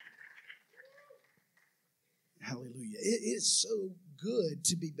Hallelujah. It is so good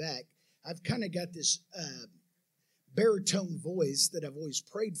to be back. I've kind of got this baritone voice that I've always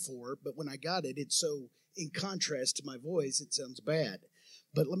prayed for, but when I got it, it's so in contrast to my voice, it sounds bad.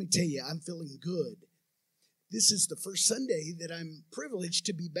 But let me tell you, I'm feeling good. This is the first Sunday that I'm privileged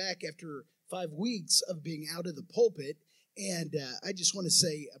to be back after 5 weeks of being out of the pulpit. And I just want to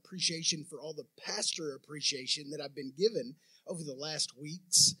say appreciation for all the pastor appreciation that I've been given over the last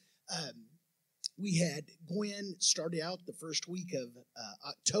weeks. We had Gwen started out the first week of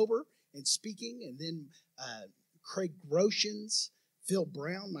October and speaking, and then Craig Groshans, Phil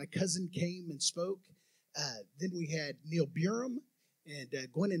Brown, my cousin, came and spoke. Then we had Neil Buram,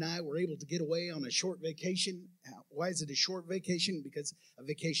 and Gwen and I were able to get away on a short vacation. Why is it a short vacation? Because a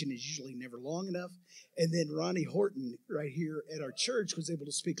vacation is usually never long enough. And then Ronnie Horton, right here at our church, was able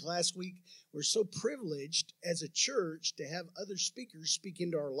to speak last week. We're so privileged as a church to have other speakers speak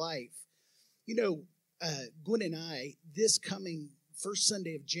into our life. You know, Gwen and I, this coming first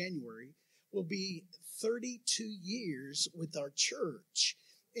Sunday of January, will be 32 years with our church.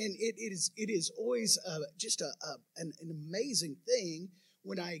 And it is always just an amazing thing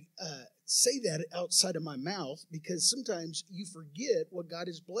when I say that outside of my mouth, because sometimes you forget what God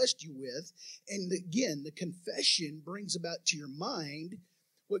has blessed you with. And again, the confession brings about to your mind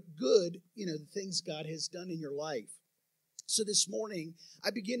what good, the things God has done in your life. So this morning,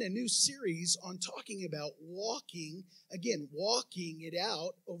 I begin a new series on talking about walking it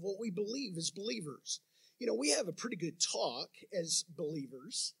out of what we believe as believers. We have a pretty good talk as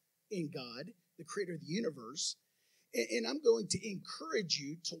believers in God, the creator of the universe, and I'm going to encourage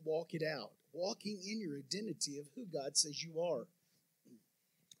you to walk it out, walking in your identity of who God says you are.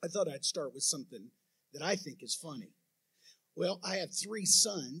 I thought I'd start with something that I think is funny. Well, I have 3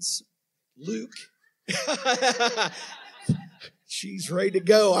 sons. Luke, she's ready to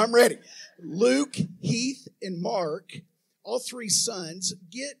go. I'm ready. Luke, Heath, and Mark, all 3 sons,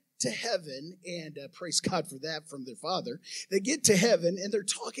 get to heaven, and praise God for that from their father. They get to heaven, and they're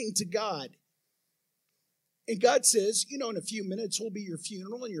talking to God. And God says, in a few minutes will be your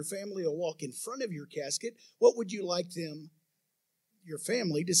funeral, and your family will walk in front of your casket. What would you like your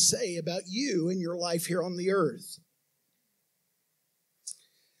family, to say about you and your life here on the earth?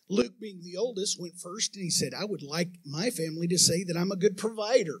 Luke, being the oldest, went first, and he said, I would like my family to say that I'm a good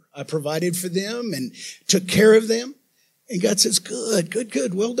provider. I provided for them and took care of them. And God says,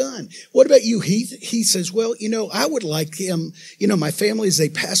 good, well done. What about you, Heath? He says, well, I would like him, my family as they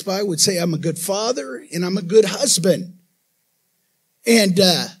pass by would say I'm a good father and I'm a good husband. And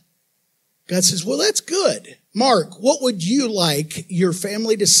God says, well, that's good. Mark, what would you like your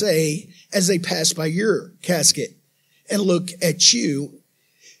family to say as they pass by your casket and look at you?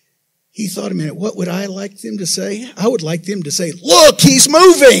 He thought a minute, what would I like them to say? I would like them to say, look, he's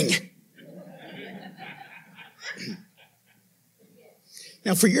moving.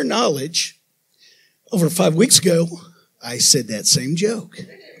 Now, for your knowledge, over 5 weeks ago, I said that same joke.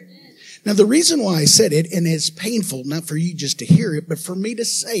 Now, the reason why I said it, and it's painful, not for you just to hear it, but for me to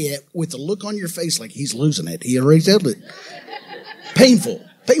say it with the look on your face like he's losing it. He already said it.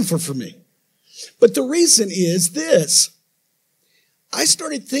 Painful for me. But the reason is this. I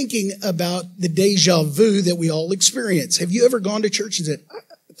started thinking about the deja vu that we all experience. Have you ever gone to church and said,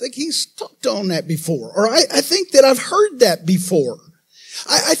 I think he's talked on that before, or I think that I've heard that before.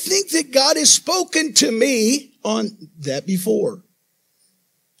 I think that God has spoken to me on that before.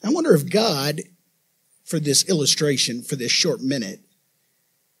 I wonder if God, for this illustration, for this short minute,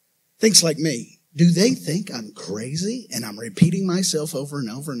 thinks like me. Do they think I'm crazy and I'm repeating myself over and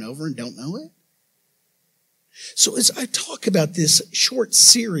over and over and don't know it? So as I talk about this short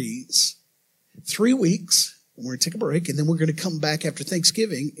series, 3 weeks, and we're going to take a break, and then we're going to come back after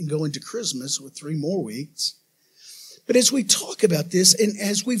Thanksgiving and go into Christmas with 3 more weeks. But as we talk about this, and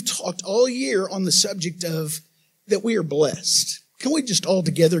as we've talked all year on the subject of that we are blessed, can we just all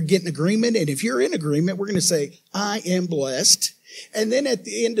together get in agreement? And if you're in agreement, we're going to say, I am blessed. And then at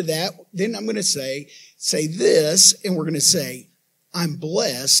the end of that, then I'm going to say this, and we're going to say, I'm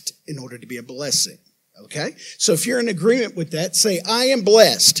blessed in order to be a blessing. Okay? So if you're in agreement with that, say, I am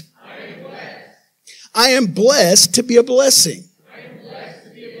blessed. I am blessed. I am blessed to be a blessing.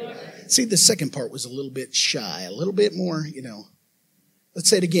 See, the second part was a little bit shy, a little bit more, Let's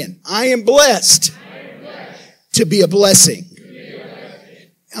say it again. I am blessed, to be a blessing.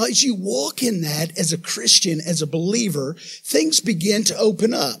 Now, as you walk in that as a Christian, as a believer, things begin to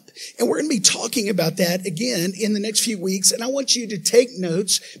open up. And we're going to be talking about that again in the next few weeks. And I want you to take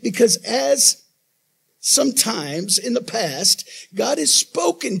notes, because as sometimes in the past, God has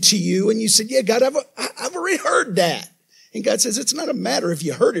spoken to you and you said, yeah, God, I've already heard that. And God says, it's not a matter if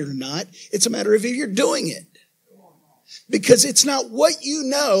you heard it or not. It's a matter of if you're doing it. Because it's not what you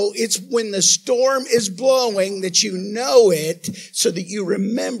know, it's when the storm is blowing that you know it so that you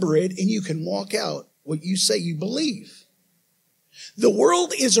remember it and you can walk out what you say you believe. The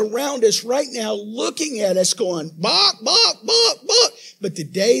world is around us right now looking at us going, bok, bok, bok, bok. But the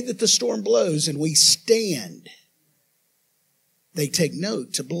day that the storm blows and we stand, they take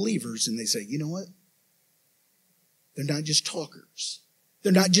note to believers and they say, you know what? They're not just talkers.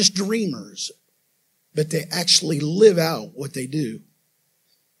 They're not just dreamers, but they actually live out what they do.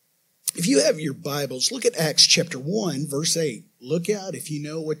 If you have your Bibles, look at Acts chapter 1, verse 8. Look out if you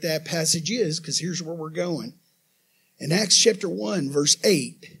know what that passage is, because here's where we're going. In Acts chapter 1, verse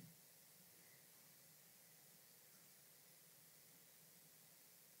 8,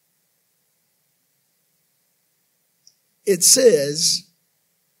 it says,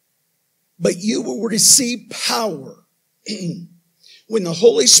 but you will receive power when the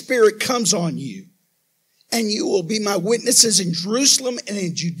Holy Spirit comes on you, and you will be my witnesses in Jerusalem and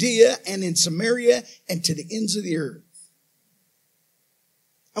in Judea and in Samaria and to the ends of the earth.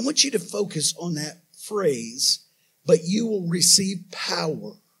 I want you to focus on that phrase, but you will receive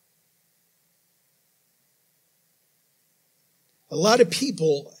power. A lot of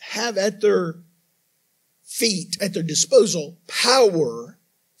people have at their feet, at their disposal, power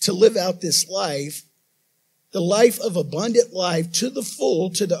to live out this life, the life of abundant life to the full,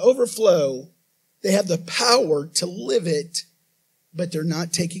 to the overflow. They have the power to live it, but they're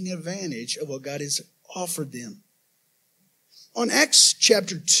not taking advantage of what God has offered them. In Acts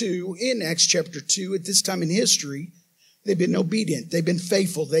chapter 2, at this time in history, they've been obedient. They've been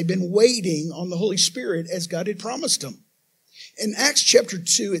faithful. They've been waiting on the Holy Spirit as God had promised them. In Acts chapter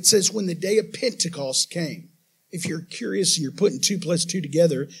 2, it says, when the day of Pentecost came. If you're curious and you're putting 2 plus 2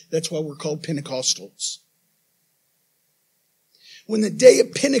 together, that's why we're called Pentecostals. When the day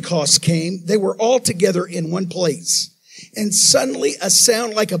of Pentecost came, they were all together in one place. And suddenly a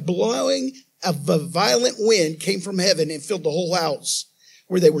sound like a blowing of a violent wind came from heaven and filled the whole house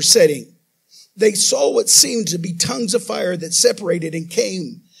where they were sitting. They saw what seemed to be tongues of fire that separated and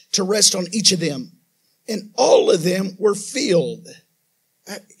came to rest on each of them. And all of them were filled.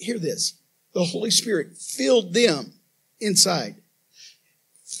 Hear this. The Holy Spirit filled them inside.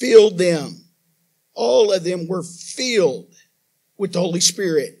 Filled them. All of them were filled with the Holy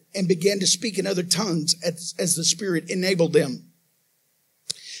Spirit and began to speak in other tongues as the Spirit enabled them.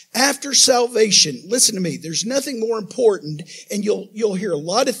 After salvation, listen to me, there's nothing more important, and you'll hear a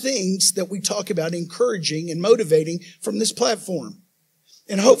lot of things that we talk about encouraging and motivating from this platform.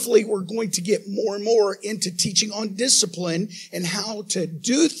 And hopefully we're going to get more and more into teaching on discipline and how to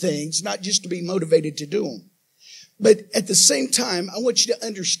do things, not just to be motivated to do them. But at the same time, I want you to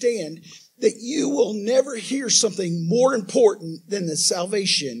understand that you will never hear something more important than the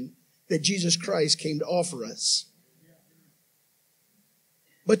salvation that Jesus Christ came to offer us.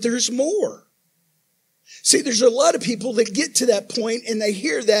 But there's more. See, there's a lot of people that get to that point and they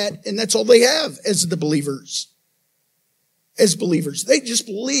hear that and that's all they have as the believers. As believers, they just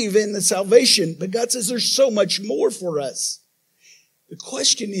believe in the salvation, but God says there's so much more for us. The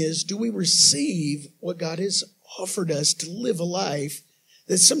question is, do we receive what God has offered us to live a life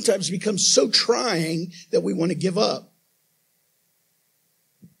that sometimes becomes so trying that we want to give up?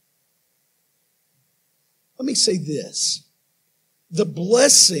 Let me say this. The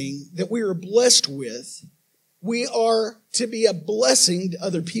blessing that we are blessed with, we are to be a blessing to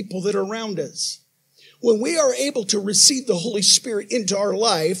other people that are around us. When we are able to receive the Holy Spirit into our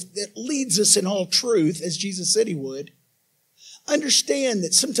life that leads us in all truth, as Jesus said he would, understand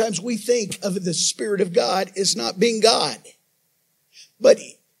that sometimes we think of the Spirit of God as not being God. But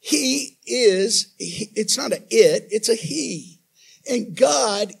he is, it's not a it, it's a he. And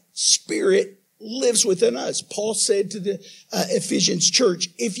God, Spirit, lives within us. Paul said to the Ephesians church,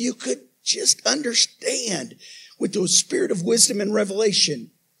 if you could just understand with the spirit of wisdom and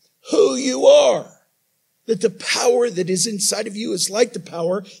revelation who you are, that the power that is inside of you is like the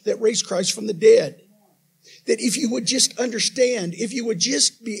power that raised Christ from the dead. That if you would just understand, if you would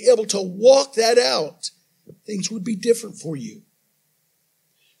just be able to walk that out, things would be different for you.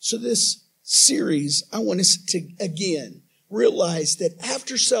 So this series, I want us to, again, realize that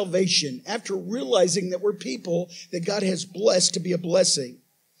after salvation, after realizing that we're people that God has blessed to be a blessing,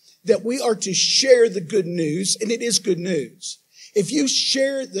 that we are to share the good news, and it is good news. If you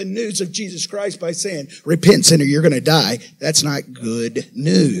share the news of Jesus Christ by saying, repent, sinner, you're going to die, that's not good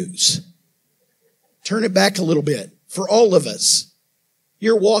news. Turn it back a little bit. For all of us,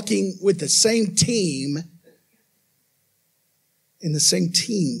 you're walking with the same team, in the same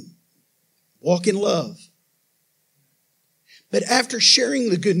team. Walk in love. But after sharing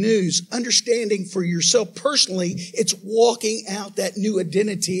the good news, understanding for yourself personally, it's walking out that new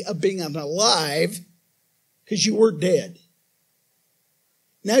identity of being alive because you were dead.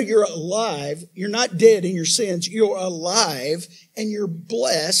 Now you're alive. You're not dead in your sins. You're alive and you're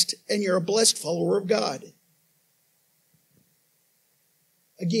blessed and you're a blessed follower of God.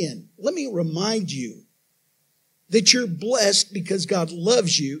 Again, let me remind you that you're blessed because God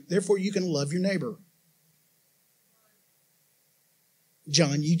loves you. Therefore, you can love your neighbor.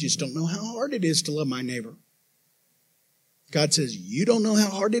 John, you just don't know how hard it is to love my neighbor. God says, you don't know how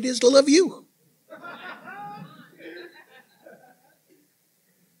hard it is to love you.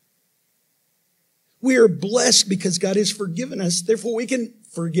 We are blessed because God has forgiven us. Therefore, we can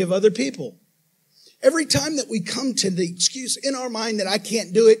forgive other people. Every time that we come to the excuse in our mind that I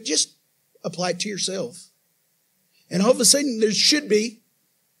can't do it, just apply it to yourself. And all of a sudden, there should be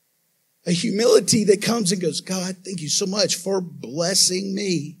a humility that comes and goes, God, thank you so much for blessing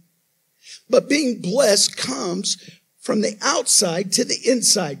me. But being blessed comes from the outside to the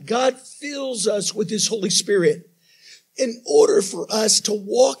inside. God fills us with His Holy Spirit in order for us to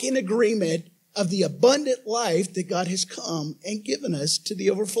walk in agreement of the abundant life that God has come and given us to the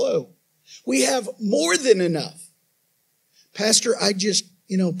overflow. We have more than enough. Pastor, I just,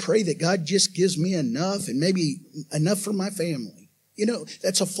 pray that God just gives me enough and maybe enough for my family.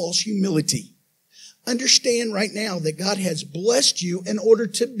 That's a false humility. Understand right now that God has blessed you in order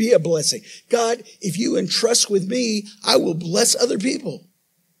to be a blessing. God, if you entrust with me, I will bless other people.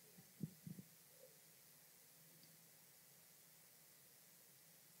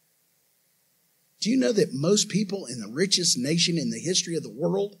 Do you know that most people in the richest nation in the history of the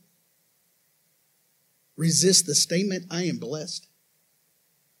world resist the statement, I am blessed?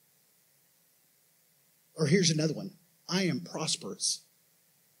 Or here's another one. I am prosperous.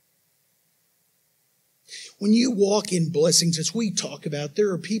 When you walk in blessings, as we talk about,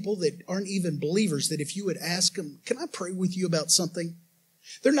 there are people that aren't even believers that if you would ask them, can I pray with you about something?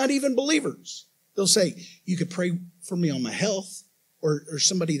 They're not even believers. They'll say, you could pray for me on my health or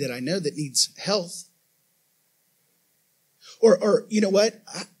somebody that I know that needs health. Or you know what?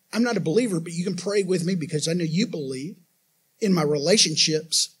 I'm not a believer, but you can pray with me because I know you believe. In my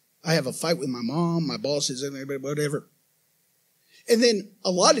relationships, I have a fight with my mom, my bosses, whatever. And then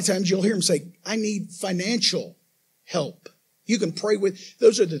a lot of times you'll hear them say, I need financial help. You can pray with.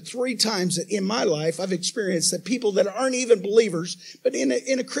 Those are the 3 times that in my life I've experienced that people that aren't even believers, but in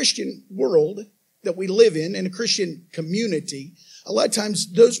a Christian world that we live in a Christian community, a lot of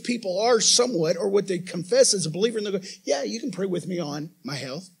times those people are somewhat, or what they confess as a believer, and they go, yeah, you can pray with me on my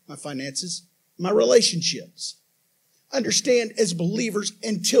health, my finances, my relationships. Understand, as believers,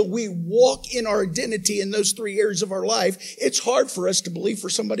 until we walk in our identity in those 3 areas of our life, it's hard for us to believe for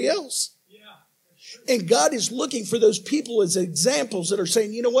somebody else. Yeah. And God is looking for those people as examples that are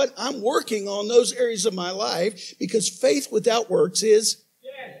saying, you know what, I'm working on those areas of my life because faith without works is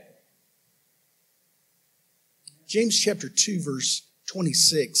dead. James chapter 2, verse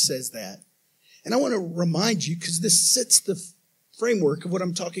 26 says that. And I want to remind you, because this sets the framework of what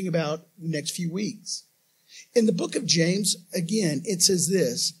I'm talking about the next few weeks. In the book of James, again, it says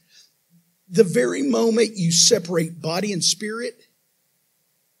this, the very moment you separate body and spirit,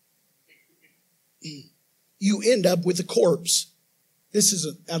 you end up with a corpse. This is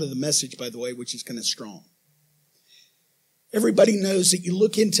out of the Message, by the way, which is kind of strong. Everybody knows that you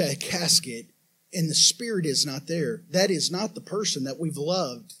look into a casket and the spirit is not there. That is not the person that we've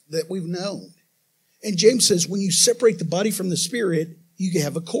loved, that we've known. And James says, when you separate the body from the spirit, you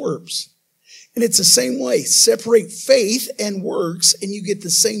have a corpse. And it's the same way. Separate faith and works, and you get the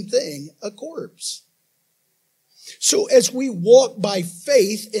same thing, a corpse. So as we walk by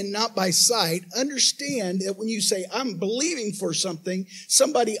faith and not by sight, understand that when you say, I'm believing for something,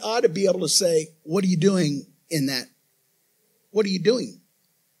 somebody ought to be able to say, what are you doing in that? What are you doing?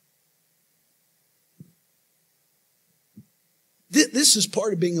 This is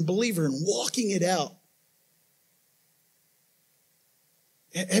part of being a believer and walking it out.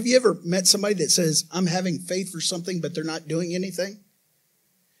 Have you ever met somebody that says, I'm having faith for something, but they're not doing anything?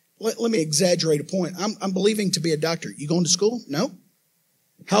 Let me exaggerate a point. I'm believing to be a doctor. You going to school? No.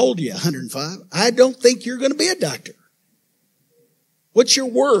 How old are you? 105. I don't think you're going to be a doctor. What's your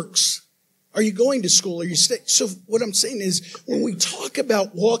works? Are you going to school? Are you So what I'm saying is, when we talk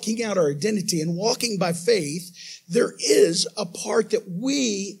about walking out our identity and walking by faith, there is a part that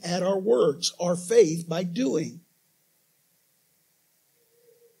we add our works, our faith, by doing.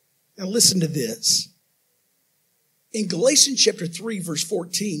 Now listen to this. In Galatians chapter 3, verse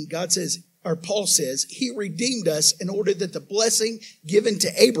 14, God says, or Paul says, He redeemed us in order that the blessing given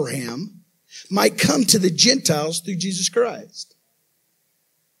to Abraham might come to the Gentiles through Jesus Christ,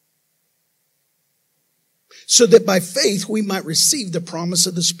 so that by faith we might receive the promise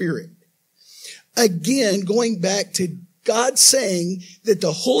of the Spirit. Again, going back to God saying that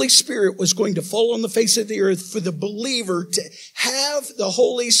the Holy Spirit was going to fall on the face of the earth for the believer to have the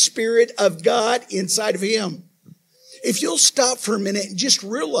Holy Spirit of God inside of him. If you'll stop for a minute and just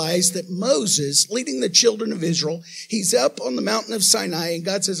realize that Moses, leading the children of Israel, he's up on the mountain of Sinai, and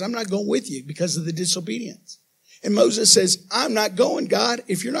God says, I'm not going with you because of the disobedience. And Moses says, I'm not going, God,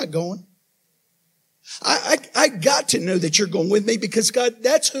 if you're not going. I got to know that you're going with me because, God,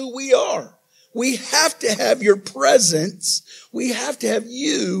 that's who we are. We have to have your presence. We have to have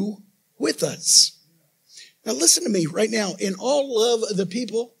you with us. Now listen to me right now. In all love of the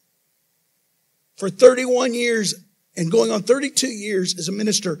people, for 31 years and going on 32 years as a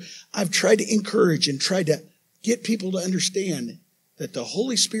minister, I've tried to encourage and tried to get people to understand that the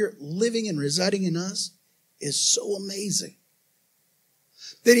Holy Spirit living and residing in us is so amazing.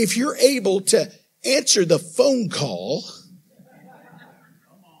 That if you're able to answer the phone call,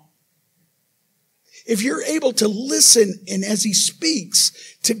 if you're able to listen and as he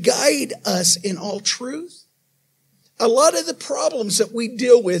speaks to guide us in all truth, a lot of the problems that we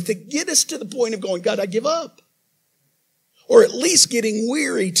deal with that get us to the point of going, God, I give up. Or at least getting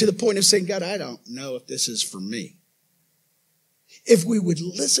weary to the point of saying, God, I don't know if this is for me. If we would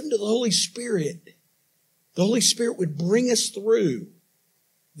listen to the Holy Spirit would bring us through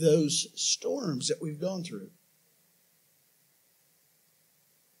those storms that we've gone through.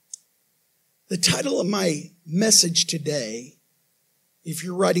 The title of my message today, if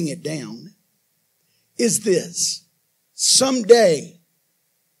you're writing it down, is this: someday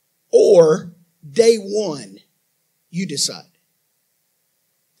or day one, you decide.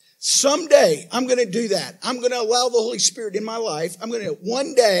 Someday I'm going to do that. I'm going to allow the Holy Spirit in my life. I'm going to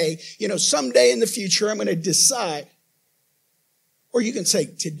one day, someday in the future, I'm going to decide. Or you can say,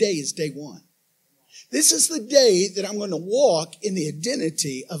 today is day one. This is the day that I'm going to walk in the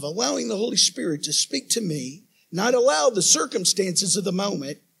identity of allowing the Holy Spirit to speak to me, not allow the circumstances of the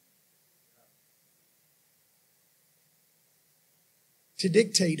moment to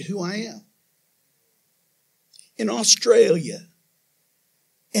dictate who I am. In Australia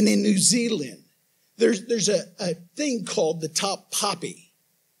and in New Zealand, there's a thing called the top poppy.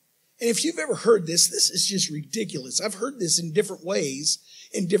 And if you've ever heard this is just ridiculous. I've heard this in different ways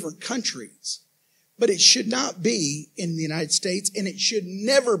in different countries. But it should not be in the United States, and it should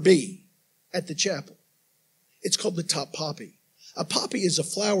never be at the chapel. It's called the top poppy. A poppy is a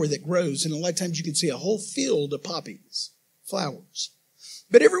flower that grows, and a lot of times you can see a whole field of poppies, flowers.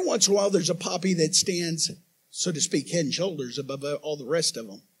 But every once in a while, there's a poppy that stands, so to speak, head and shoulders above all the rest of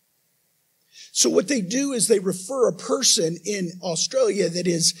them. So what they do is they refer a person in Australia that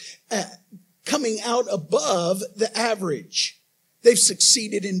is coming out above the average. They've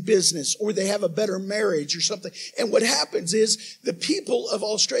succeeded in business, or they have a better marriage or something. And what happens is the people of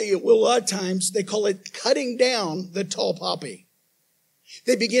Australia will, a lot of times, they call it cutting down the tall poppy.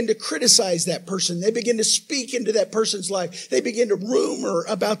 They begin to criticize that person. They begin to speak into that person's life. They begin to rumor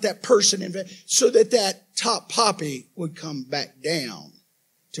about that person so that top poppy would come back down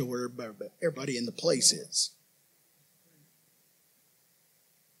to where everybody in the place is.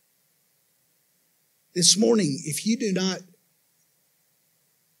 This morning, if you do not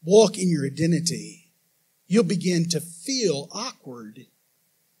walk in your identity, you'll begin to feel awkward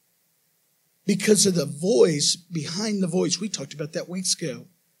because of the voice behind the voice. We talked about that weeks ago.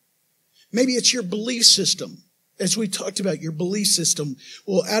 Maybe it's your belief system. As we talked about, your belief system,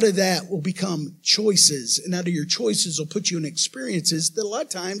 well, out of that will become choices. And out of your choices will put you in experiences that a lot of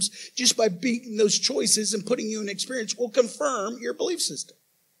times, just by being those choices and putting you in experience, will confirm your belief system.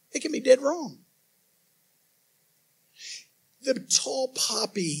 It can be dead wrong. The tall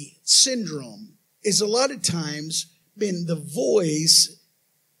poppy syndrome is a lot of times been the voice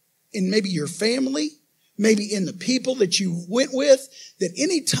in maybe your family, maybe in the people that you went with, that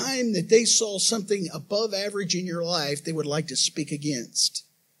any time that they saw something above average in your life, they would like to speak against.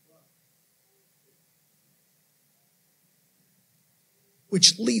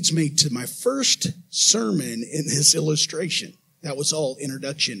 Which leads me to my first sermon in this illustration. That was all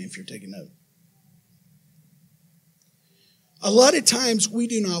introduction if you're taking note. A lot of times we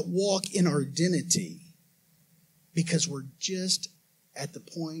do not walk in our identity because we're just at the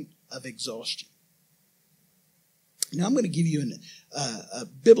point of exhaustion. Now I'm going to give you a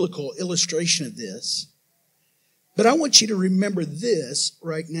biblical illustration of this, but I want you to remember this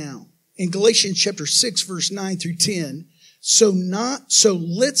right now. In Galatians chapter 6, verse 9 through 10, so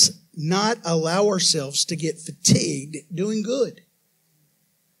let's not allow ourselves to get fatigued doing good.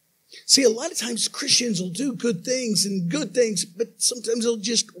 See, a lot of times Christians will do good things, but sometimes they'll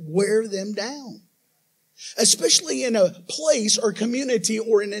just wear them down. Especially in a place or community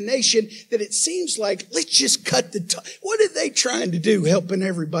or in a nation that it seems like, let's just cut the what are they trying to do helping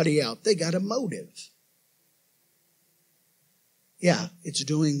everybody out? They got a motive. Yeah, it's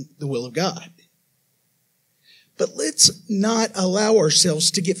doing the will of God. But let's not allow ourselves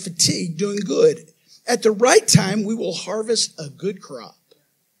to get fatigued doing good. At the right time, we will harvest a good crop.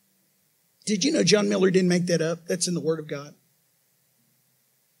 Did you know John Miller didn't make that up? That's in the Word of God.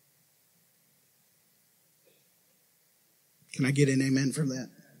 Can I get an amen from that?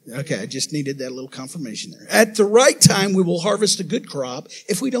 Okay, I just needed that little confirmation there. At the right time, we will harvest a good crop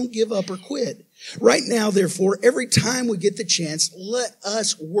if we don't give up or quit. Right now, therefore, every time we get the chance, let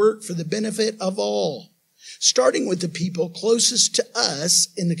us work for the benefit of all, starting with the people closest to us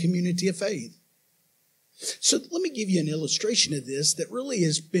in the community of faith. So let me give you an illustration of this that really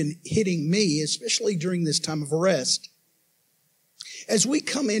has been hitting me, especially during this time of rest. As we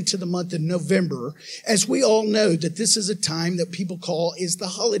come into the month of November, as we all know that this is a time that people call is the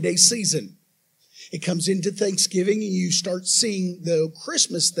holiday season. It comes into Thanksgiving and you start seeing the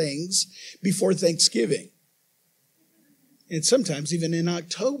Christmas things before Thanksgiving. And sometimes even in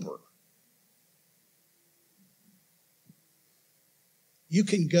October. You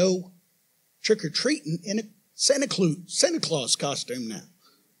can go trick-or-treating in a Santa Claus costume now.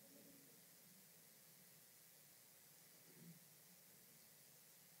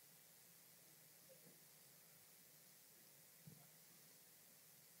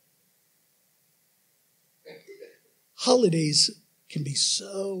 Holidays can be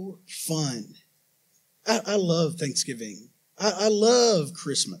so fun. I love Thanksgiving. I love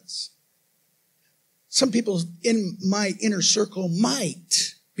Christmas. Some people in my inner circle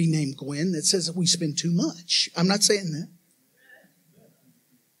might be named Gwen that says that we spend too much. I'm not saying that.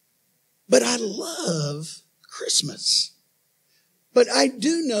 But I love Christmas. But I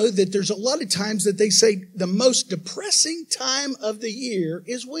do know that there's a lot of times that they say the most depressing time of the year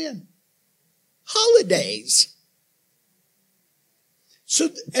is when? Holidays. So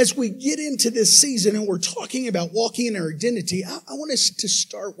as we get into this season and we're talking about walking in our identity, I want us to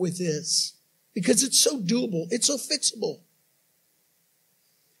start with this because it's so doable. It's so fixable.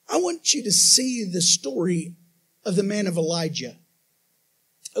 I want you to see the story of the man of Elijah.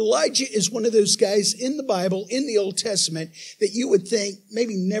 Elijah is one of those guys in the Bible, in the Old Testament, that you would think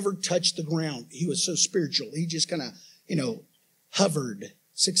maybe never touched the ground. He was so spiritual. He just kind of, hovered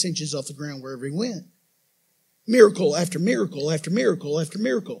 6 inches off the ground wherever he went. Miracle after miracle after miracle after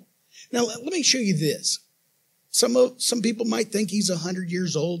miracle. Now, let me show you this. Some people might think he's 100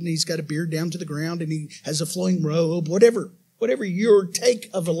 years old and he's got a beard down to the ground and he has a flowing robe, whatever your take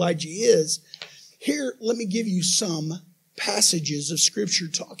of Elijah is. Here, let me give you some passages of Scripture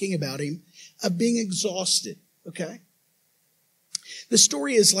talking about him, of being exhausted, okay? The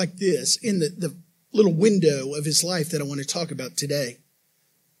story is like this in the little window of his life that I want to talk about today.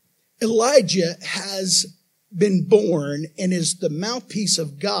 Elijah has been born and is the mouthpiece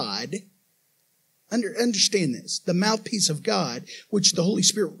of God. Understand this, the mouthpiece of God, which the Holy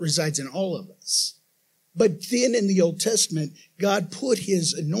Spirit resides in all of us. But then in the Old Testament, God put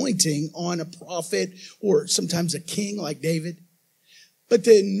his anointing on a prophet or sometimes a king like David. But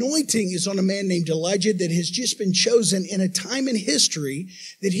the anointing is on a man named Elijah that has just been chosen in a time in history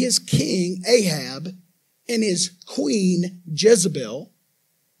that his king Ahab and his queen Jezebel,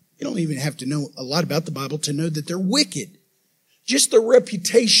 you don't even have to know a lot about the Bible to know that they're wicked. Just the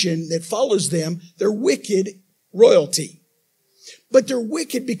reputation that follows them, they're wicked royalty. But they're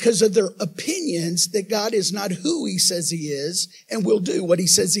wicked because of their opinions that God is not who he says he is and will do what he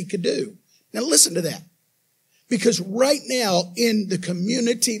says he could do. Now listen to that. Because right now in the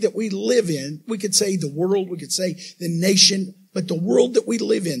community that we live in, we could say the world, we could say the nation, but the world that we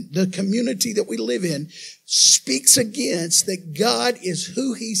live in, the community that we live in, speaks against that God is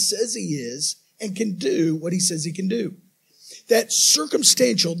who he says he is and can do what he says he can do. That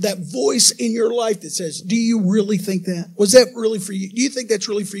circumstantial, that voice in your life that says, do you really think that? Was that really for you? Do you think that's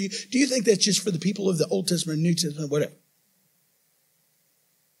really for you? Do you think that's just for the people of the Old Testament, New Testament, whatever?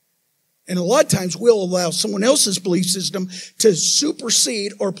 And a lot of times we'll allow someone else's belief system to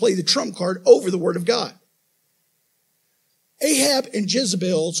supersede or play the trump card over the Word of God. Ahab and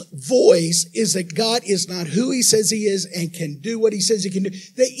Jezebel's voice is that God is not who he says he is and can do what he says he can do.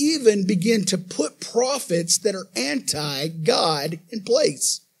 They even begin to put prophets that are anti-God in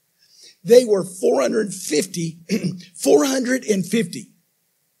place. They were 450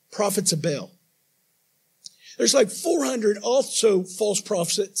 prophets of Baal. There's like 400 also false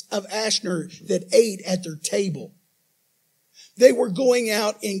prophets of Ashnar that ate at their table. They were going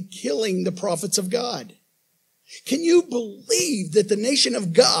out and killing the prophets of God. Can you believe that the nation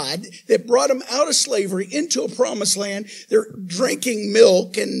of God that brought them out of slavery into a promised land, they're drinking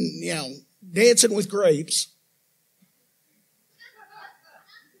milk and, dancing with grapes.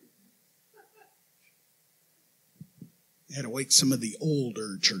 I had to wake some of the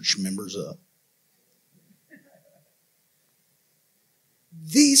older church members up.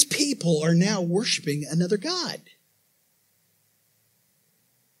 These people are now worshiping another god.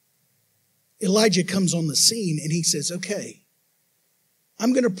 Elijah comes on the scene and he says, okay,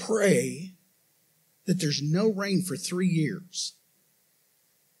 I'm going to pray that there's no rain for 3 years.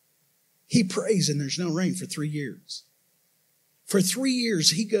 He prays and there's no rain for 3 years. For 3 years,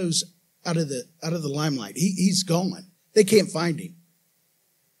 he goes out of the limelight. He's gone. They can't find him.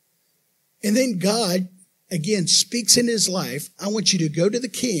 And then God, again, speaks in his life. I want you to go to the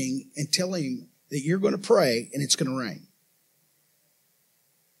king and tell him that you're going to pray and it's going to rain.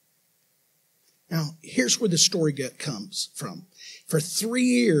 Now, here's where the story comes from. For 3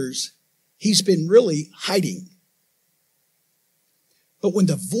 years, he's been really hiding. But when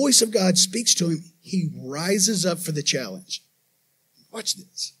the voice of God speaks to him, he rises up for the challenge. Watch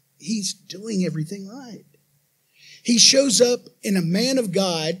this. He's doing everything right. He shows up and a man of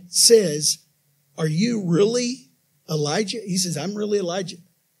God says, are you really Elijah? He says, I'm really Elijah.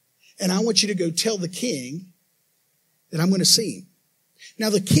 And I want you to go tell the king that I'm going to see him.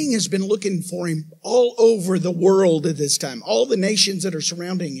 Now, the king has been looking for him all over the world at this time, all the nations that are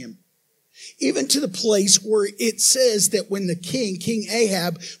surrounding him, even to the place where it says that when the king, King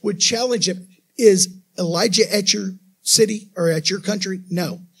Ahab, would challenge him, is Elijah at your city or at your country?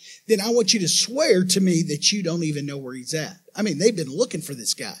 No. Then I want you to swear to me that you don't even know where he's at. I mean, they've been looking for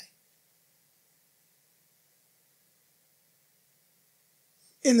this guy.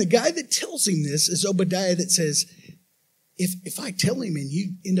 And the guy that tells him this is Obadiah that says, if I tell him and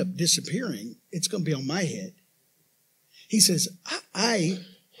you end up disappearing, it's going to be on my head. He says, I,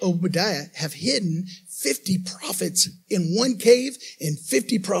 Obadiah, have hidden 50 prophets in one cave and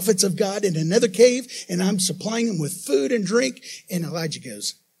 50 prophets of God in another cave, and I'm supplying them with food and drink. And Elijah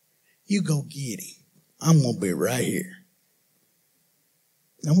goes, you go get him. I'm going to be right here.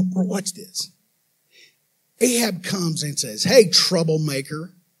 Now, watch this. Ahab comes and says, hey,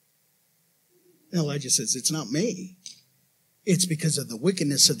 troublemaker. And Elijah says, it's not me. It's because of the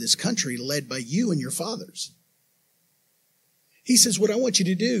wickedness of this country led by you and your fathers. He says, what I want you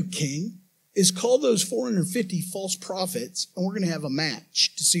to do, king, is call those 450 false prophets, and we're going to have a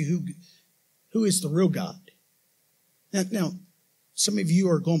match to see who is the real God. Now, some of you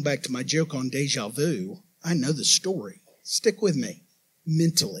are going back to my joke on deja vu. I know the story. Stick with me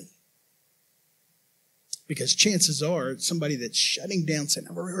mentally. Because chances are somebody that's shutting down saying,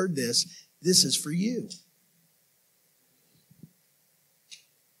 I've never heard this. This is for you.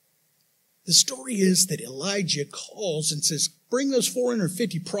 The story is that Elijah calls and says, bring those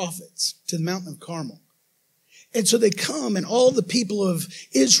 450 prophets to the mountain of Carmel. And so they come, and all the people of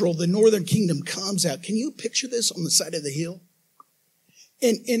Israel, the northern kingdom, comes out. Can you picture this on the side of the hill?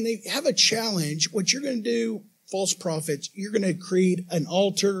 And they have a challenge. What you're going to do, false prophets, you're going to create an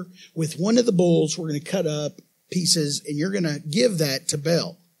altar with one of the bulls. We're going to cut up pieces, and you're going to give that to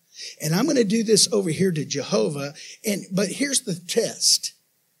Baal. And I'm going to do this over here to Jehovah. But here's the test.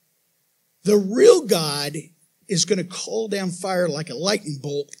 The real God is going to call down fire like a lightning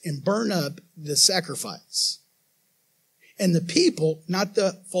bolt and burn up the sacrifice. And the people, not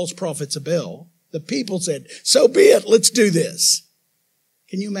the false prophets of Baal, the people said, so be it, let's do this.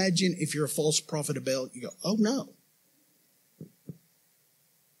 Can you imagine if you're a false prophet of Baal, you go, oh no.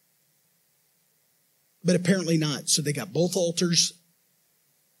 But apparently not. So they got both altars.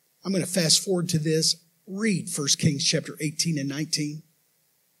 I'm going to fast forward to this. Read 1 Kings chapter 18 and 19.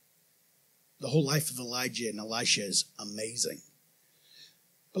 The whole life of Elijah and Elisha is amazing.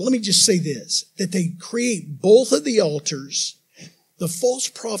 But let me just say this, that they create both of the altars. The false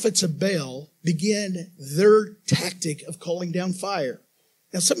prophets of Baal begin their tactic of calling down fire.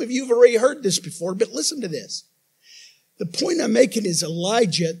 Now, some of you have already heard this before, but listen to this. The point I'm making is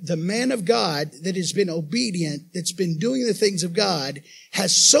Elijah, the man of God that has been obedient, that's been doing the things of God,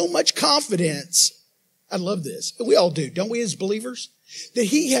 has so much confidence. I love this. We all do, don't we, as believers? That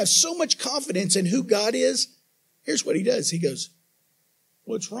he has so much confidence in who God is. Here's what he does. He goes,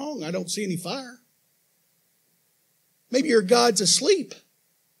 what's wrong? I don't see any fire. Maybe your God's asleep.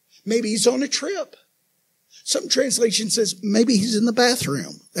 Maybe he's on a trip. Some translation says maybe he's in the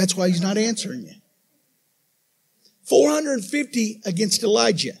bathroom. That's why he's not answering you. 450 against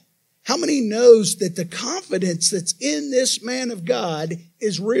Elijah. How many knows that the confidence that's in this man of God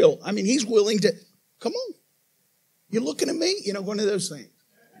is real? I mean, he's willing to, come on. You looking at me? One of those things.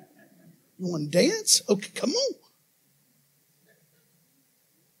 You want to dance? Okay, come on.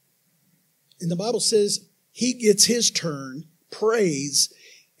 And the Bible says he gets his turn, prays,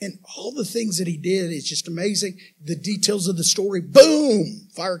 and all the things that he did is just amazing. The details of the story, boom!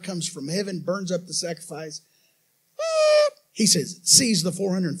 Fire comes from heaven, burns up the sacrifice. He says, sees the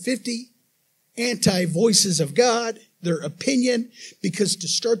 450 anti-voices of God, their opinion, because to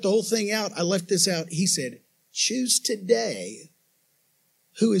start the whole thing out, I left this out. He said, choose today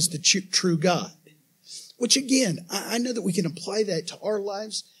who is the true God. Which again, I know that we can apply that to our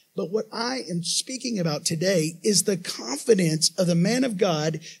lives, but what I am speaking about today is the confidence of the man of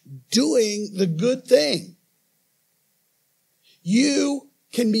God doing the good thing. You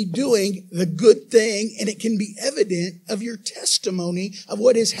can be doing the good thing, and it can be evident of your testimony of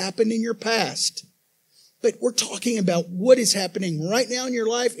what has happened in your past. But we're talking about what is happening right now in your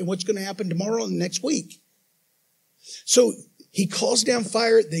life and what's going to happen tomorrow and next week. So he calls down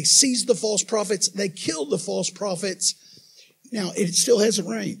fire. They seize the false prophets. They kill the false prophets. Now, it still hasn't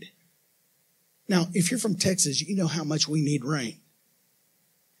rained. Now, if you're from Texas, you know how much we need rain.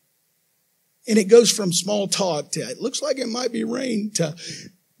 And it goes from small talk to, it looks like it might be rain, to,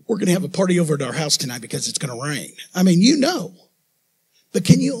 we're going to have a party over at our house tonight because it's going to rain. I mean, But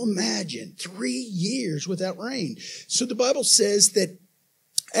can you imagine 3 years without rain? So the Bible says that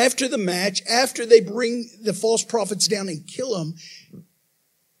after the match, after they bring the false prophets down and kill them,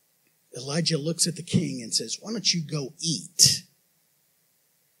 Elijah looks at the king and says, why don't you go eat?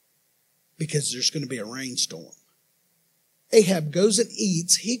 Because there's going to be a rainstorm. Ahab goes and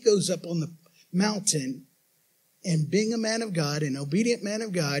eats. He goes up on the mountain, and being a man of God, an obedient man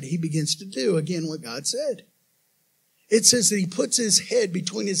of God, he begins to do again what God said. It says that he puts his head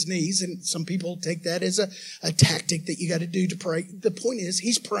between his knees, and some people take that as a tactic that you got to do to pray. The point is,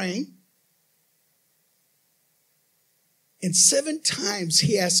 he's praying. And 7 times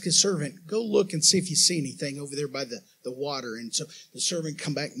he asked his servant, go look and see if you see anything over there by the water. And so the servant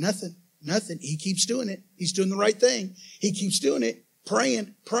come back, nothing. He keeps doing it. He's doing the right thing. He keeps doing it,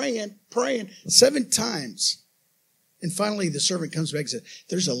 praying 7 times. And finally, the servant comes back and says,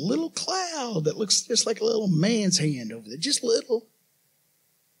 there's a little cloud that looks just like a little man's hand over there, just little.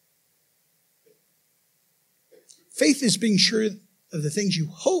 Faith is being sure of the things you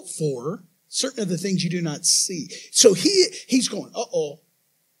hope for, certain of the things you do not see. So he's going,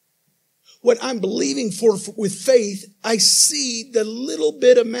 what I'm believing for with faith, I see the little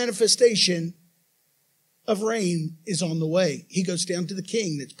bit of manifestation of rain is on the way. He goes down to the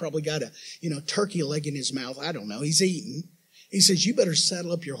king that's probably got a, turkey leg in his mouth. I don't know. He's eating. He says, you better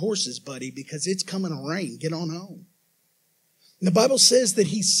saddle up your horses, buddy, because it's coming to rain. Get on home. And the Bible says that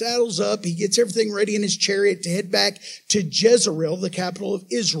he saddles up. He gets everything ready in his chariot to head back to Jezreel, the capital of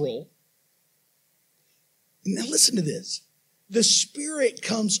Israel. Now listen to this. The Spirit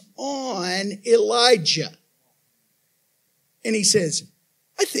comes on Elijah. And he says,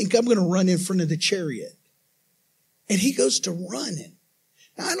 I think I'm going to run in front of the chariot. And he goes to running.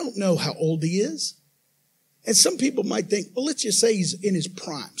 Now, I don't know how old he is. And some people might think, well, let's just say he's in his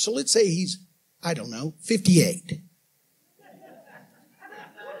prime. So let's say he's, 58.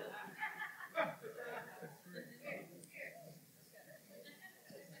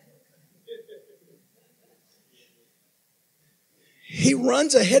 He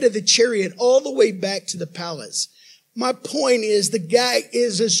runs ahead of the chariot all the way back to the palace. My point is, the guy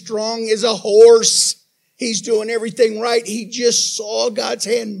is as strong as a horse. He's doing everything right. He just saw God's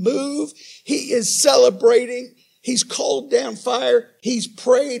hand move. He is celebrating. He's called down fire. He's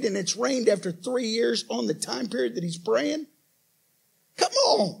prayed, and it's rained after 3 years on the time period that he's praying. Come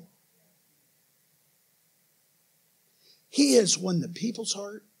on. He has won the people's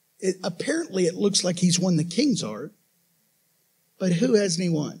heart. Apparently, it looks like he's won the king's heart. But who hasn't he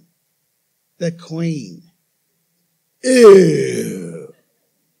won? The queen. Ew.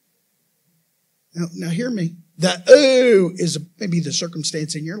 Now hear me. The is maybe the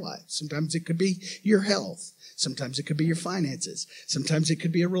circumstance in your life. Sometimes it could be your health. Sometimes it could be your finances. Sometimes it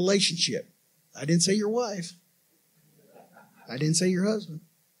could be a relationship. I didn't say your wife. I didn't say your husband.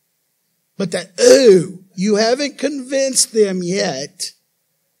 But that you haven't convinced them yet.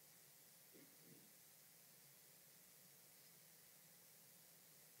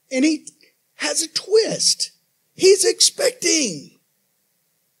 And he has a twist. He's expecting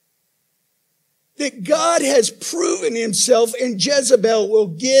that God has proven himself and Jezebel will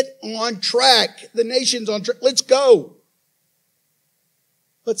get on track. The nation's on track. Let's go.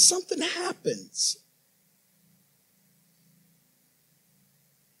 But something happens.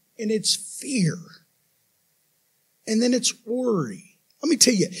 And it's fear. And then it's worry. Let me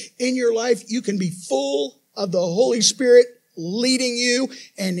tell you, in your life, you can be full of the Holy Spirit leading you.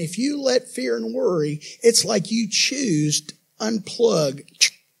 And if you let fear and worry, it's like you choose to unplug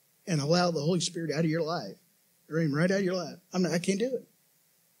and allow the Holy Spirit out of your life. Drain right out of your life. I can't do it.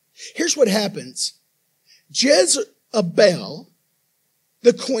 Here's what happens. Jezebel,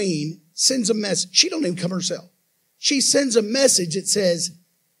 the queen, sends a message. She don't even come herself. She sends a message that says,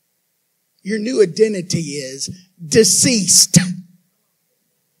 your new identity is deceased.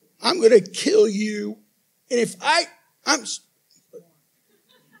 I'm going to kill you. And if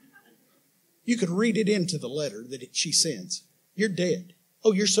you could read it into the letter that she sends. You're dead.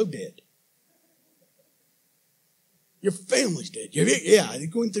 Oh, you're so dead. Your family's dead. Yeah,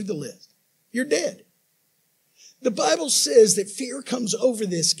 going through the list. You're dead. The Bible says that fear comes over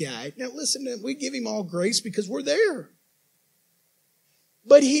this guy. Now listen, we give him all grace because we're there.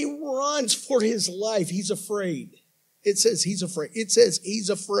 But he runs for his life. He's afraid. It says he's afraid. It says he's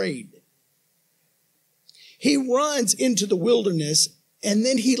afraid. He runs into the wilderness and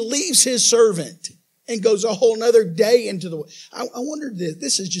then he leaves his servant and goes a whole nother day into the... I wonder,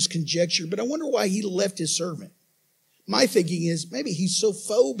 this is just conjecture, but I wonder why he left his servant. My thinking is maybe he's so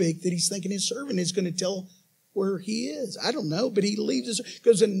phobic that he's thinking his servant is going to tell where he is. I don't know, but he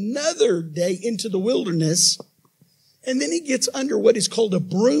goes another day into the wilderness, and then he gets under what is called a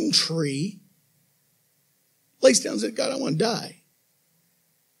broom tree, lays down and says, God, I want to die.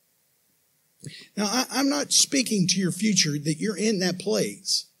 Now, I'm not speaking to your future that you're in that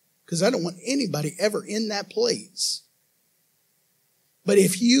place, because I don't want anybody ever in that place. But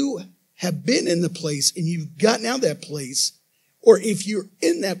if you have been in the place and you've gotten out of that place, or if you're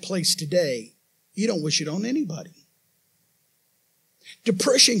in that place today, you don't wish it on anybody.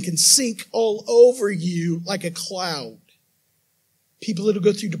 Depression can sink all over you like a cloud. People that'll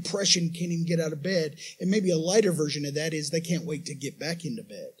go through depression can't even get out of bed. And maybe a lighter version of that is they can't wait to get back into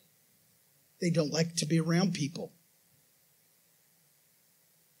bed. They don't like to be around people.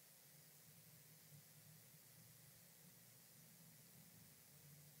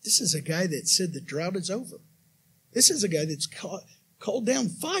 This is a guy that said the drought is over. This is a guy that's called down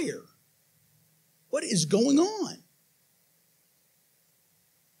fire. What is going on?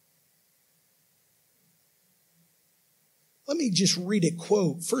 Let me just read a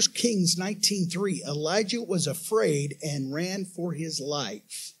quote. 1 Kings 19:3. Elijah was afraid and ran for his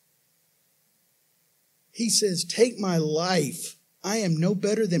life. He says, take my life. I am no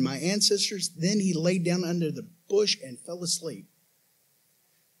better than my ancestors. Then he lay down under the bush and fell asleep.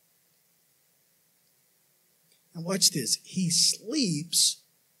 Now watch this. He sleeps,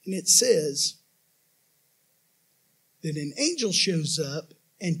 and it says that an angel shows up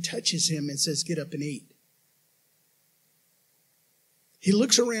and touches him and says, get up and eat. He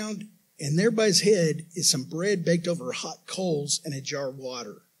looks around, and there by his head is some bread baked over hot coals and a jar of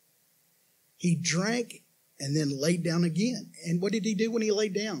water. He drank and then laid down again. And what did he do when he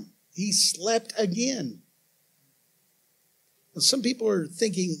laid down? He slept again. Now, some people are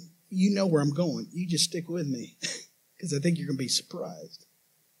thinking, you know where I'm going. You just stick with me because I think you're going to be surprised.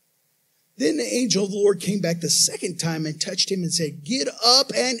 Then the angel of the Lord came back the second time and touched him and said, get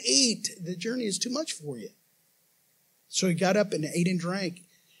up and eat. The journey is too much for you. So he got up and ate and drank.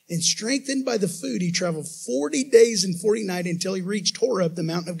 And strengthened by the food, he traveled 40 days and 40 nights until he reached Horeb, the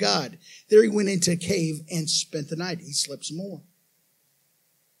mountain of God. There he went into a cave and spent the night. He slept some more.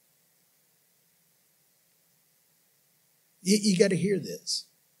 You got to hear this.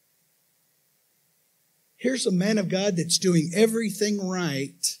 Here's a man of God that's doing everything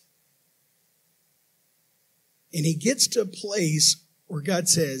right. And he gets to a place where God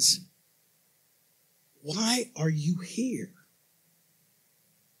says, why are you here?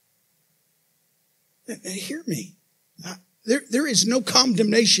 Now, hear me. There is no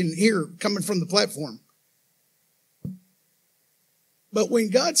condemnation here coming from the platform. But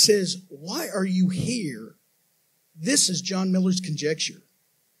when God says, why are you here? This is John Miller's conjecture.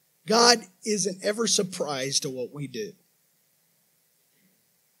 God isn't ever surprised at what we do.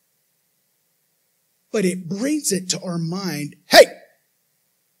 But it brings it to our mind, hey,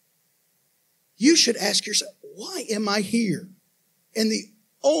 you should ask yourself, why am I here? And the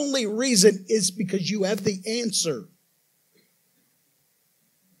only reason is because you have the answer.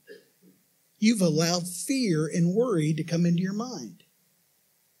 You've allowed fear and worry to come into your mind.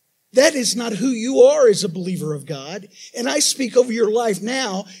 That is not who you are as a believer of God. And I speak over your life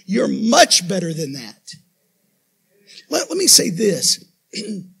now. You're much better than that. Let me say this.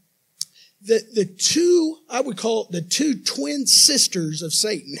 The two, I would call it the two twin sisters of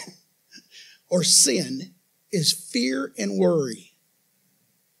Satan or sin is fear and worry.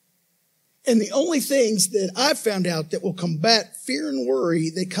 And the only things that I've found out that will combat fear and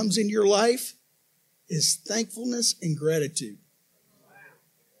worry that comes into your life is thankfulness and gratitude.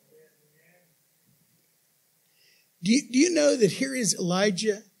 Do you know that here is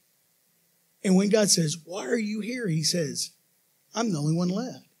Elijah? And when God says, why are you here? He says, I'm the only one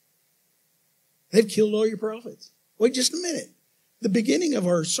left. They've killed all your prophets. Wait just a minute. The beginning of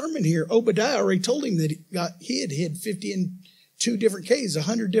our sermon here, Obadiah already told him that he had hid 50 in 2 different caves,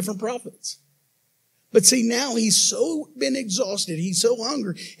 100 different prophets. But see, now he's so been exhausted. He's so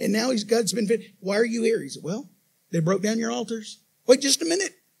hungry. And now God's been, why are you here? He said, well, they broke down your altars. Wait just a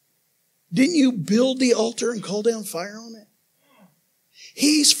minute. Didn't you build the altar and call down fire on it?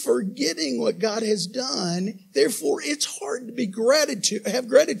 He's forgetting what God has done. Therefore, it's hard to have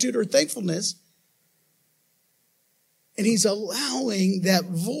gratitude or thankfulness. And he's allowing that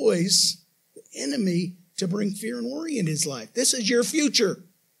voice, the enemy, to bring fear and worry in his life. This is your future.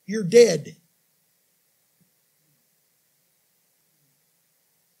 You're dead.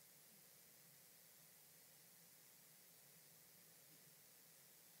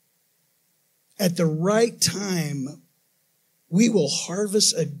 At the right time, we will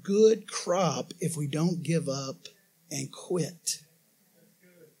harvest a good crop if we don't give up and quit.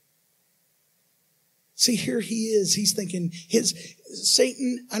 See, here he is. He's thinking,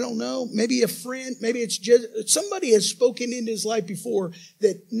 Satan, I don't know, maybe a friend, maybe it's just somebody has spoken into his life before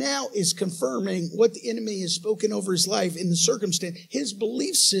that now is confirming what the enemy has spoken over his life in the circumstance. His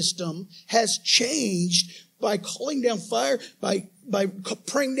belief system has changed by calling down fire, by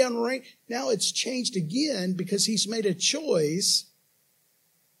praying down rain. Now it's changed again because he's made a choice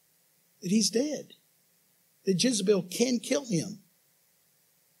that he's dead, that Jezebel can kill him.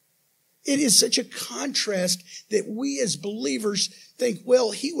 It is such a contrast that we as believers think, well,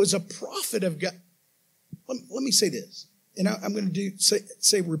 he was a prophet of God. Let me say this, and I'm going to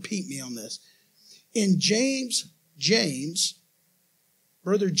say repeat me on this. In James,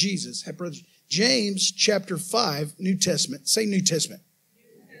 brother Jesus, James chapter 5, New Testament. Say New Testament.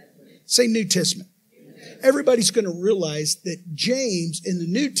 Say New Testament. Everybody's going to realize that James in the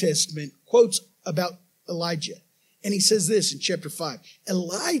New Testament quotes about Elijah. And he says this in chapter 5.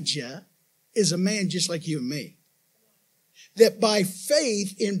 Elijah is a man just like you and me. That by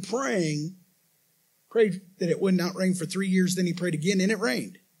faith in praying, prayed that it would not rain for 3 years. Then he prayed again and it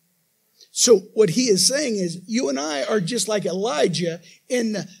rained. So what he is saying is you and I are just like Elijah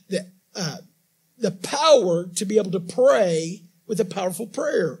in the power to be able to pray with a powerful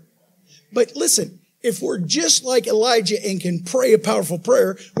prayer. But listen, if we're just like Elijah and can pray a powerful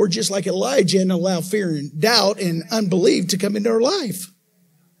prayer, we're just like Elijah and allow fear and doubt and unbelief to come into our life.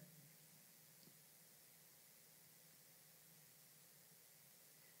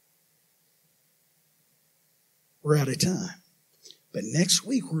 We're out of time. But next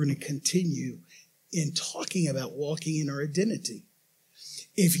week, we're going to continue in talking about walking in our identity.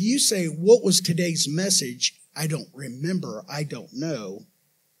 If you say, what was today's message? I don't remember. I don't know.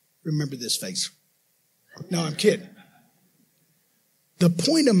 Remember this face. No, I'm kidding. The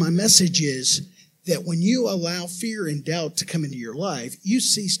point of my message is that when you allow fear and doubt to come into your life, you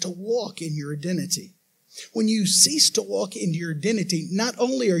cease to walk in your identity. When you cease to walk into your identity, not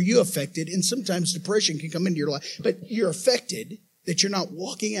only are you affected, and sometimes depression can come into your life, but you're affected that you're not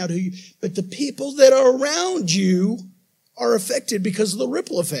walking out but the people that are around you are affected because of the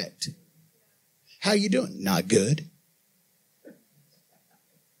ripple effect. How you doing? Not good.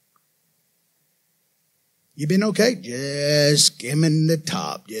 You been okay? Just skimming the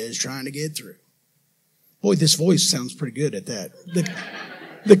top, just trying to get through. Boy, this voice sounds pretty good at that.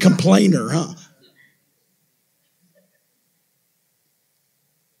 The complainer, huh?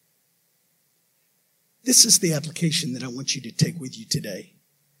 This is the application that I want you to take with you today.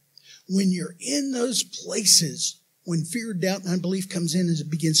 When you're in those places, when fear, doubt, and unbelief comes in and it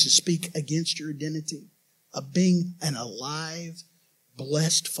begins to speak against your identity of being an alive,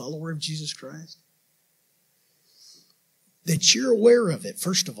 blessed follower of Jesus Christ, that you're aware of it,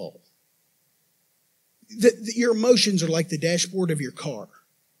 first of all. Your emotions are like the dashboard of your car.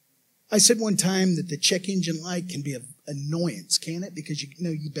 I said one time that the check engine light can be an annoyance, can it? Because you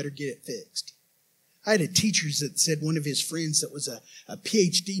know you better get it fixed. I had a teacher that said one of his friends that was a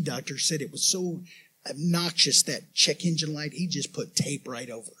PhD doctor said it was so obnoxious, that check engine light, he just put tape right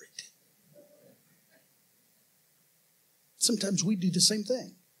over it. Sometimes we do the same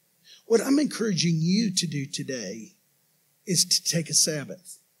thing. What I'm encouraging you to do today is to take a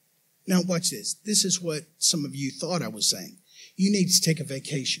Sabbath. Now watch this. This is what some of you thought I was saying. You need to take a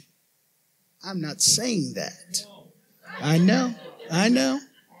vacation. I'm not saying that. I know.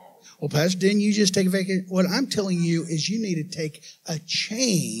 Well, Pastor, didn't you just take a vacation? What I'm telling you is you need to take a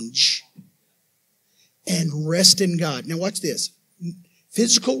change and rest in God. Now watch this.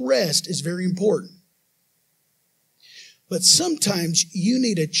 Physical rest is very important. But sometimes you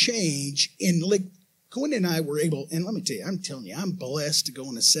need a change in, like, Gwen and I were able, and let me tell you, I'm telling you, I'm blessed to go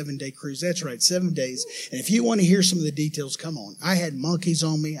on a 7-day cruise. That's right, 7 days. And if you want to hear some of the details, come on. I had monkeys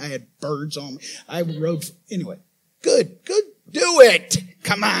on me. I had birds on me. I rode, anyway, good, do it.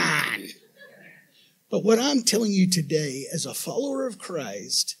 Come on. But what I'm telling you today, as a follower of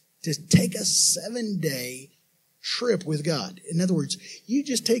Christ, to take a 7-day trip with God. In other words, you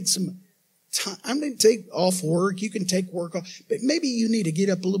just take some time. I'm going to take off work. You can take work off. But maybe you need to get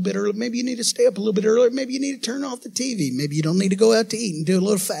up a little bit early. Maybe you need to stay up a little bit earlier. Maybe you need to turn off the TV. Maybe you don't need to go out to eat and do a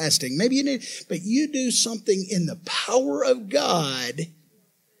little fasting. Maybe you need, but you do something in the power of God,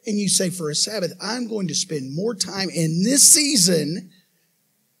 and you say, for a Sabbath, I'm going to spend more time in this season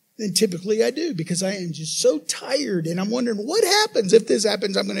than typically I do, because I am just so tired, and I'm wondering, what happens if this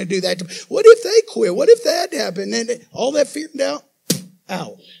happens? I'm going to do that. What if they quit? What if that happened? And all that fear and doubt,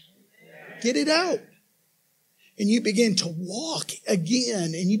 out. Get it out. And you begin to walk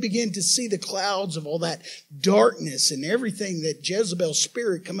again, and you begin to see the clouds of all that darkness and everything, that Jezebel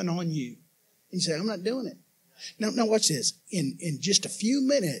spirit coming on you. And you say, I'm not doing it. Now watch this. In just a few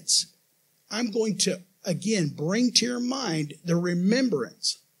minutes, I'm going to, again, bring to your mind the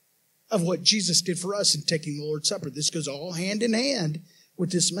remembrance of what Jesus did for us in taking the Lord's Supper. This goes all hand in hand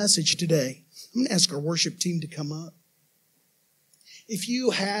with this message today. I'm going to ask our worship team to come up. If you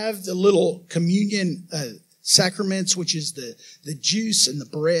have the little communion sacraments, which is the juice and the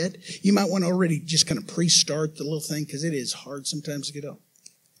bread, you might want to already just kind of pre-start the little thing, because it is hard sometimes to get up.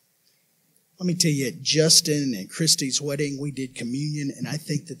 Let me tell you, at Justin and Christy's wedding, we did communion, and I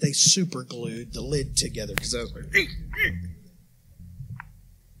think that they super glued the lid together, because I was like,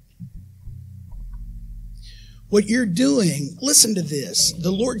 what you're doing, listen to this.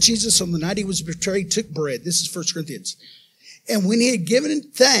 The Lord Jesus, on the night he was betrayed, took bread. This is 1 Corinthians. And when he had given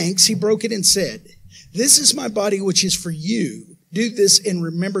thanks, he broke it and said, this is my body, which is for you. Do this in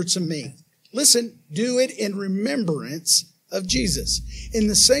remembrance of me. Listen, do it in remembrance of Jesus. In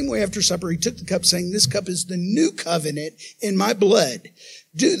the same way, after supper, he took the cup, saying, this cup is the new covenant in my blood.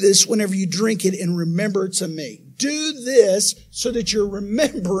 Do this whenever you drink it in remembrance of me. Do this so that you're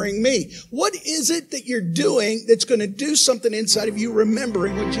remembering me. What is it that you're doing that's going to do something inside of you,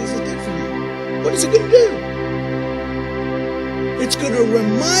 remembering what Jesus did for you? What is it going to do? It's going to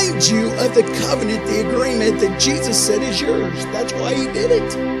remind you of the covenant, the agreement that Jesus said is yours. That's why he did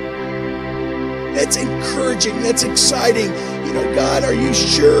it. That's encouraging. That's exciting. You know, God, are you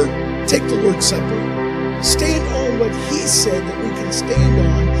sure? Take the Lord's Supper. Stand on what he said that we can stand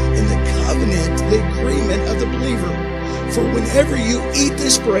on in the covenant, the agreement of the believer. For whenever you eat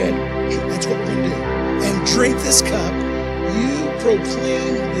this bread, that's what we're going to do, and drink this cup, you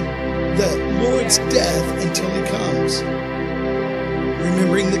proclaim the Lord's death until he comes.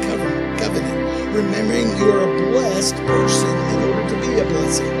 Remembering the covenant. Remembering you're a blessed person in order to be a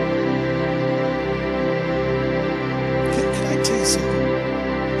blessing. Can I tell you something?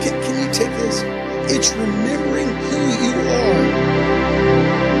 Can you take this? It's remembering who you are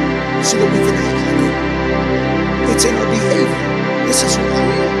so that we can act like it. It's in our behavior. This is who I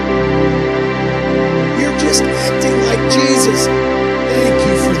am. You're just acting like Jesus. Thank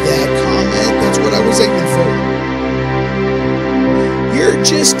you for that comment. That's what I was aiming for. You're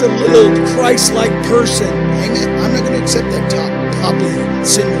just a little Christ-like person. Amen. I'm not going to accept that top poppy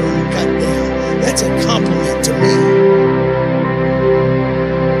syndrome cut down. That's a compliment to me.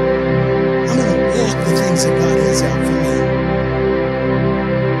 I'm going to walk the things that God has out for me.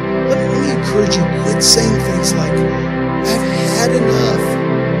 Let me encourage you, quit saying things like, I've had enough.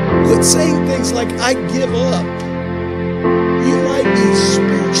 Quit saying things like, I give up. You might be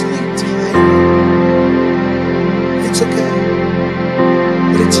spiritually tired. It's okay.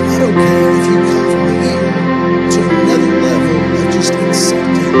 But it's not okay if you come from here to another level of just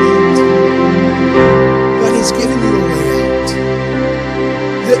accepting it. God has given you a way out.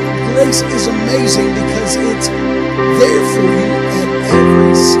 The grace is amazing because it's there for you at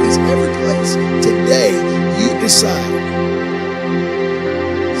every place. Today, you decide.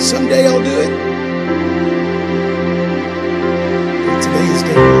 Someday I'll do it. Today is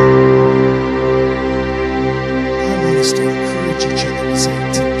day one. I want us to encourage each other to say,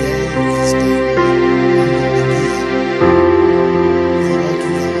 today is day one. I'm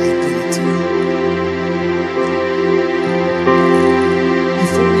walking in my identity.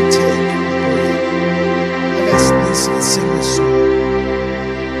 Before we take a break, I've asked Lisa to sing this song.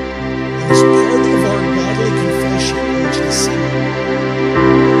 And as part of our godly confession, I want you to sing it.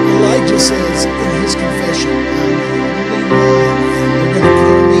 Elijah says in his confession, I'm the only one, and they're going to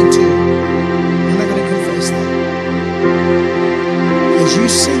kill me too. I'm not going to confess that. As you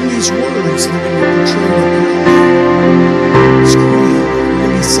sing these words, they're going to